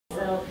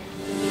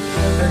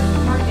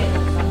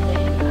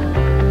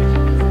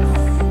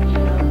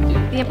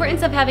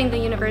importance of having the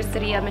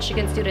University of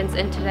Michigan students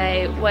in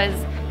today was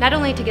not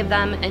only to give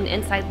them an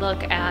inside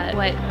look at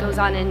what goes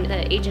on in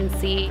the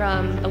agency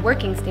from a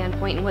working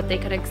standpoint and what they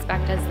could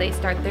expect as they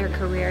start their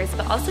careers,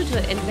 but also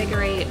to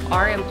invigorate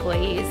our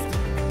employees.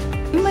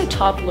 My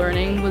top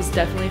learning was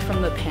definitely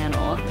from the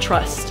panel.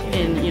 Trust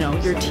in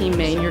your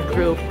teammate, your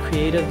group.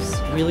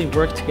 Creatives really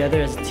work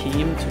together as a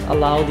team to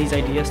allow these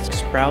ideas to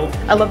sprout.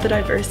 I love the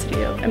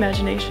diversity of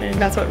imagination.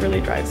 That's what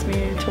really drives me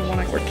to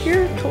want to work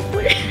here,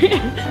 hopefully.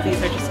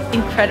 These are just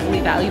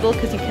incredibly valuable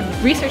because you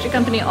can research a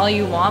company all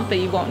you want, but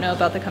you won't know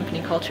about the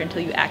company culture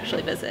until you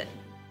actually visit.